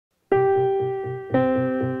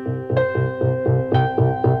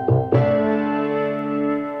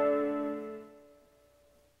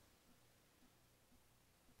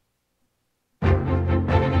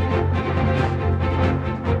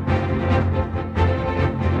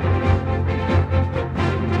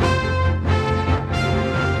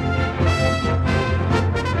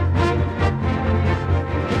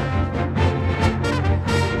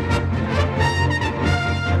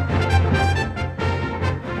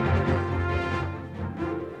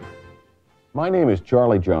My name is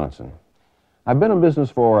Charlie Johnson. I've been in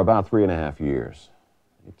business for about 3.5 years.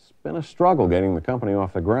 It's been a struggle getting the company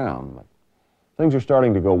off the ground, but things are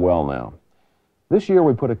starting to go well now. This year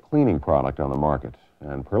we put a cleaning product on the market,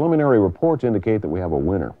 and preliminary reports indicate that we have a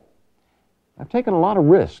winner. I've taken a lot of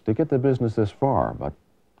risk to get the business this far, but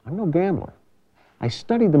I'm no gambler. I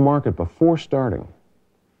studied the market before starting.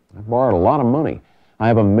 I've borrowed a lot of money. I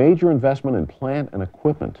have a major investment in plant and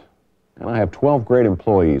equipment, and I have 12 great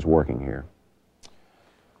employees working here.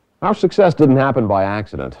 Our success didn't happen by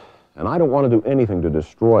accident, and I don't want to do anything to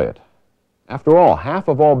destroy it. After all, half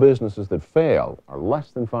of all businesses that fail are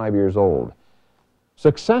less than 5 years old.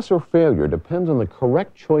 Success or failure depends on the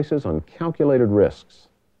correct choices on calculated risks.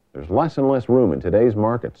 There's less and less room in today's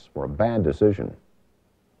markets for a bad decision.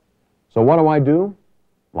 So what do?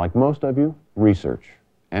 Like most of you, research,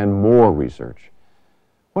 and more research.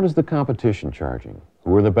 What is the competition charging?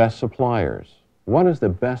 Who are the best suppliers? What is the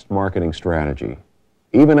best marketing strategy?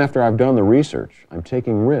 Even after I've done the research, I'm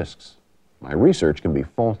taking risks. My research can be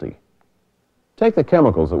faulty. Take the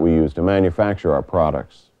chemicals that we use to manufacture our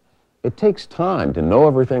products. It takes time to know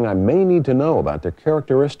everything I may need to know about their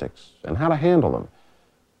characteristics and how to handle them.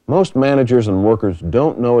 Most managers and workers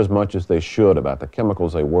don't know as much as they should about the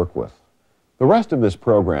chemicals they work with. The rest of this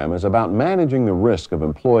program is about managing the risk of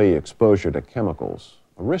employee exposure to chemicals,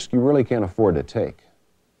 a risk you really can't afford to take.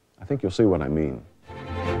 I think you'll see what I mean.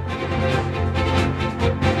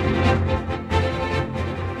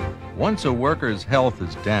 Once a worker's health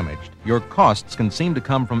is damaged, your costs can seem to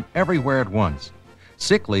come from everywhere at once.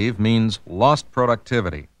 Sick leave means lost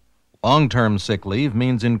productivity. Long-term sick leave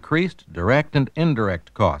means increased direct and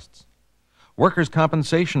indirect costs. Workers'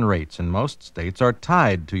 compensation rates in most states are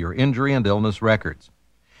tied to your injury and illness records.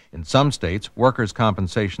 In some states, workers'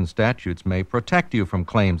 compensation statutes may protect you from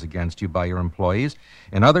claims against you by your employees.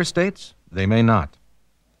 In other states, they may not.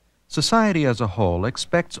 Society as a whole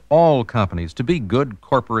expects all companies to be good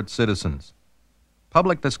corporate citizens.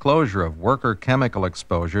 Public disclosure of worker chemical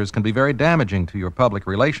exposures can be very damaging to your public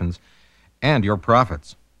relations and your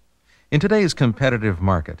profits. In today's competitive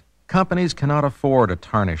market, companies cannot afford a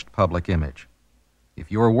tarnished public image. If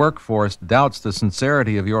your workforce doubts the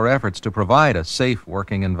sincerity of your efforts to provide a safe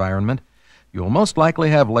working environment, you will most likely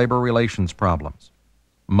have labor relations problems.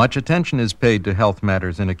 Much attention is paid to health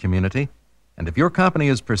matters in a community, and if your company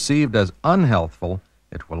is perceived as unhealthful,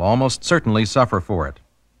 it will almost certainly suffer for it.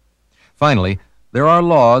 Finally, there are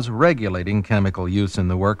laws regulating chemical use in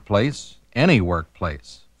the workplace, any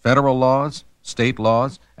workplace, federal laws, state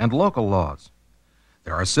laws, and local laws.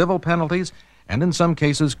 There are civil penalties and, in some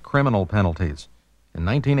cases, criminal penalties. In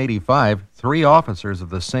 1985, 3 officers of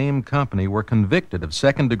the same company were convicted of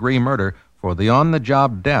second-degree murder for the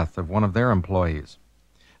on-the-job death of one of their employees.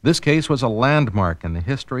 This case was a landmark in the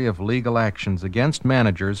history of legal actions against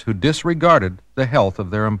managers who disregarded the health of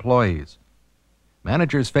their employees.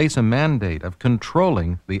 Managers face a mandate of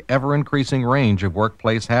controlling the ever-increasing range of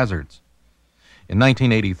workplace hazards. In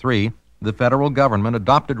 1983, the federal government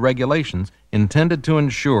adopted regulations intended to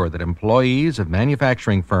ensure that employees of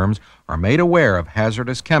manufacturing firms are made aware of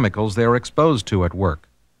hazardous chemicals they are exposed to at work.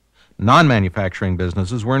 Non-manufacturing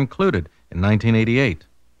businesses were included in 1988.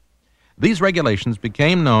 These regulations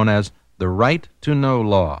became known as the Right to Know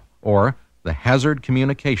Law, or the Hazard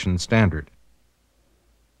Communication Standard.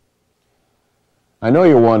 I know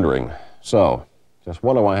you're wondering, so just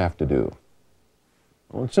what do I have to do?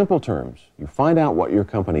 Well, in simple terms, you find out what your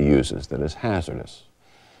company uses that is hazardous,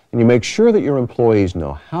 and you make sure that your employees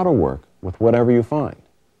know how to work with whatever you find,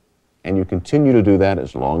 and you continue to do that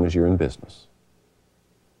as long as you're in business.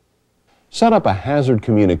 Set up a hazard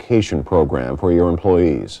communication program for your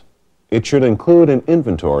employees. It should include an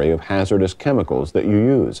inventory of hazardous chemicals that you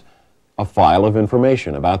use, a file of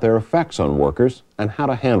information about their effects on workers and how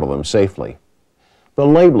to handle them safely, the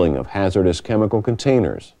labeling of hazardous chemical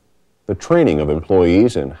containers, the training of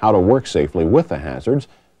employees in how to work safely with the hazards,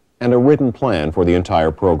 and a written plan for the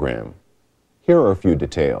entire program. Here are a few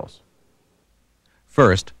details.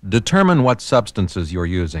 First, determine what substances you're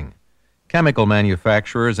using. Chemical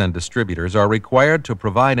manufacturers and distributors are required to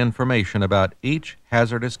provide information about each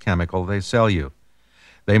hazardous chemical they sell you.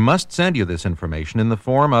 They must send you this information in the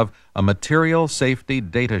form of a material safety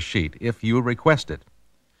data sheet if you request it.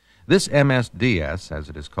 This MSDS, as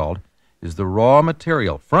it is called, is the raw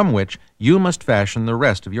material from which you must fashion the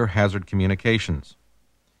rest of your hazard communications.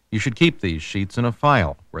 You should keep these sheets in a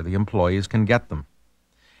file where the employees can get them.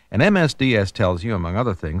 An MSDS tells you, among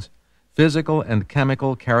other things, physical and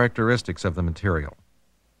chemical characteristics of the material,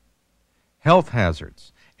 health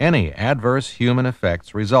hazards, any adverse human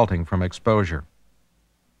effects resulting from exposure,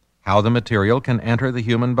 how the material can enter the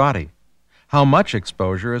human body, how much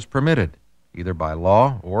exposure is permitted, either by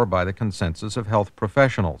law or by the consensus of health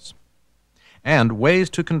professionals. And ways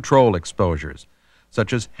to control exposures,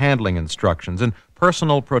 such as handling instructions and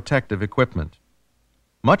personal protective equipment.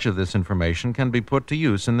 Much of this information can be put to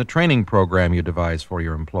use in the training program you devise for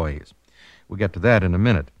your employees. We'll get to that in a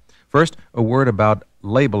minute. First, a word about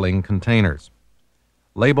labeling containers.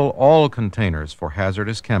 Label all containers for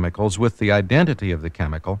hazardous chemicals with the identity of the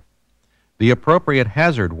chemical, the appropriate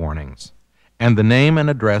hazard warnings, and the name and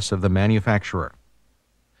address of the manufacturer.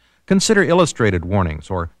 Consider illustrated warnings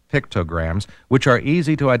or pictograms, which are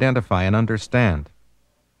easy to identify and understand.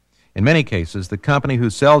 In many cases, the company who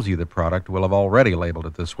sells you the product will have already labeled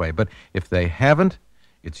it this way, but if they haven't,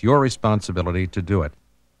 it's your responsibility to do it.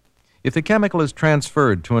 If the chemical is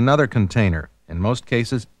transferred to another container, in most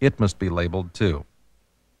cases, it must be labeled too.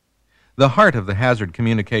 The heart of the hazard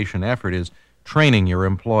communication effort is training your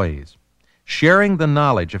employees. Sharing the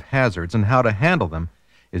knowledge of hazards and how to handle them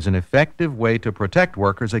is an effective way to protect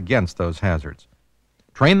workers against those hazards.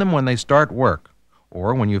 Train them when they start work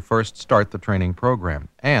or when you first start the training program,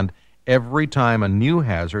 and every time a new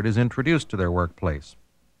hazard is introduced to their workplace.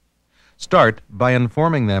 Start by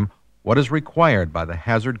informing them what is required by the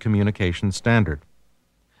Hazard Communication Standard.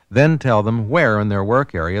 Then tell them where in their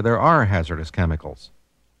work area there are hazardous chemicals.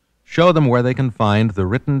 Show them where they can find the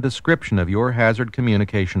written description of your hazard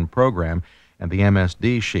communication program and the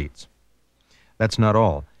MSD sheets. That's not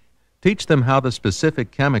all. Teach them how the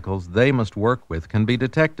specific chemicals they must work with can be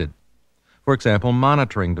detected. For example,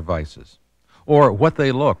 monitoring devices, or what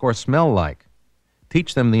they look or smell like.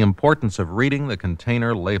 Teach them the importance of reading the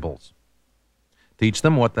container labels. Teach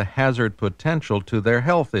them what the hazard potential to their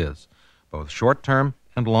health is, both short-term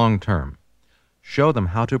and long-term. Show them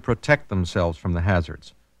how to protect themselves from the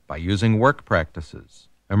hazards by using work practices,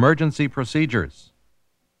 emergency procedures,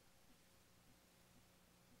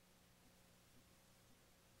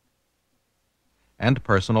 and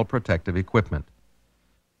personal protective equipment.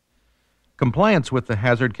 Compliance with the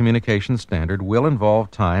Hazard Communication Standard will involve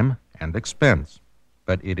time and expense,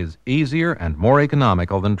 but it is easier and more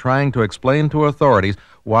economical than trying to explain to authorities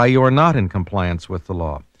why you are not in compliance with the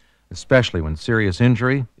law, especially when serious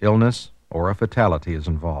injury, illness, or a fatality is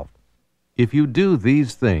involved. If you do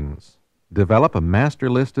these things, develop a master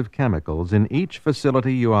list of chemicals in each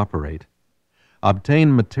facility you operate,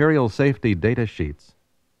 obtain material safety data sheets,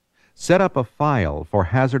 set up a file for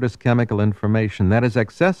hazardous chemical information that is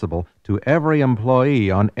accessible to every employee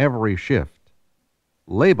on every shift,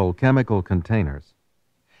 label chemical containers,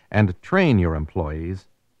 and train your employees,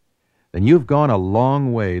 then you've gone a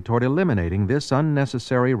long way toward eliminating this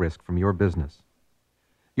unnecessary risk from your business.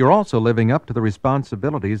 You're also living up to the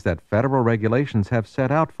responsibilities that federal regulations have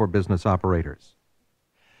set out for business operators.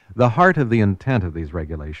 The heart of the intent of these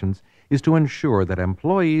regulations is to ensure that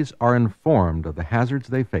employees are informed of the hazards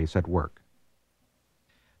they face at work.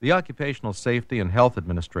 The Occupational Safety and Health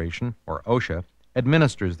Administration, or OSHA,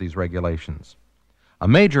 administers these regulations. A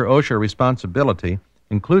major OSHA responsibility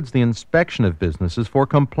includes the inspection of businesses for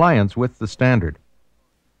compliance with the standard.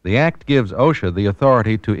 The Act gives OSHA the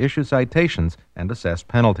authority to issue citations and assess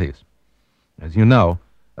penalties. As you know,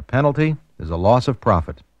 a penalty is a loss of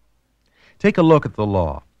profit. Take a look at the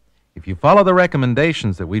law. If you follow the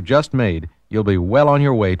recommendations that we've just made, you'll be well on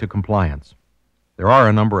your way to compliance. There are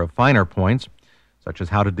a number of finer points, such as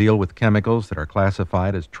how to deal with chemicals that are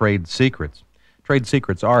classified as trade secrets. Trade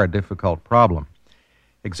secrets are a difficult problem.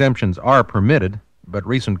 Exemptions are permitted, but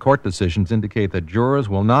recent court decisions indicate that jurors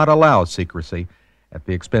will not allow secrecy at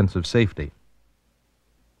the expense of safety.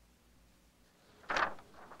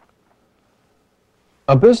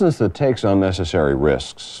 A business that takes unnecessary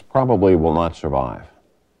risks probably will not survive.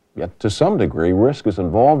 Yet, to some degree, risk is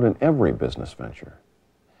involved in every business venture.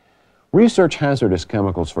 Research hazardous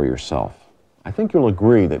chemicals for yourself. I think you'll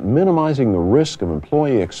agree that minimizing the risk of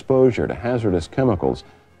employee exposure to hazardous chemicals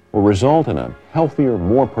will result in a healthier,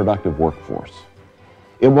 more productive workforce.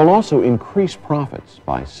 It will also increase profits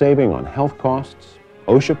by saving on health costs,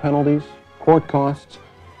 OSHA penalties, court costs,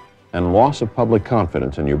 and loss of public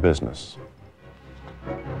confidence in your business.